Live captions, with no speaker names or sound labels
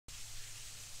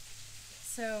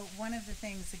So one of the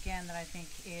things, again, that I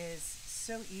think is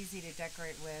so easy to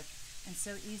decorate with and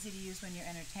so easy to use when you're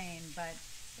entertained, but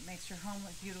it makes your home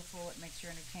look beautiful, it makes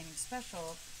your entertaining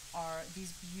special, are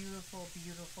these beautiful,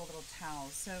 beautiful little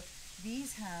towels. So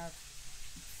these have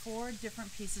four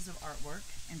different pieces of artwork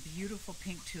and beautiful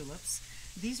pink tulips.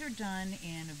 These are done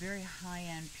in a very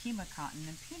high-end Pima cotton,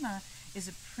 and Pima is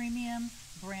a premium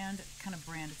brand.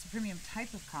 It's a premium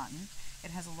type of cotton.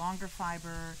 It has a longer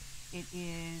fiber. It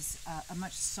is a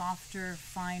much softer,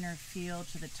 finer feel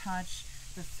to the touch.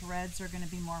 The threads are going to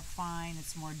be more fine.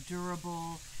 It's more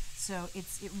durable. So it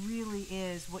really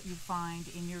is what you find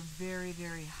in your very,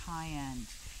 very high end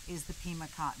is the Pima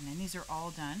cotton. And these are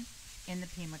all done in the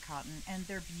Pima cotton, and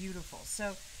they're beautiful.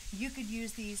 So you could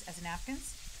use these as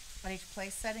napkins. At each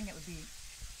place setting, it would be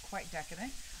quite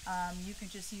decadent. You can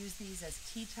just use these as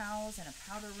tea towels in a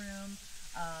powder room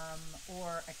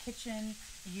or a kitchen.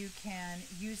 You can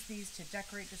use these to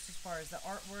decorate just as far as the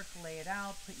artwork, lay it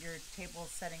out, put your table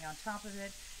setting on top of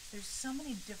it. There's so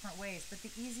many different ways, but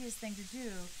the easiest thing to do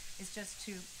is just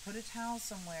to put a towel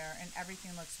somewhere and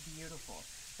everything looks beautiful.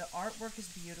 The artwork is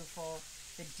beautiful.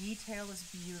 The detail is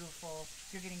beautiful.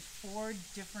 You're getting four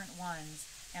different ones,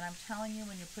 and I'm telling you,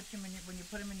 when you put them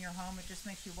in your home, it just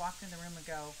makes you walk in the room and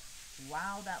go,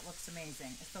 "Wow, that looks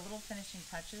amazing." It's the little finishing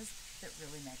touches that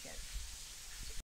really make it.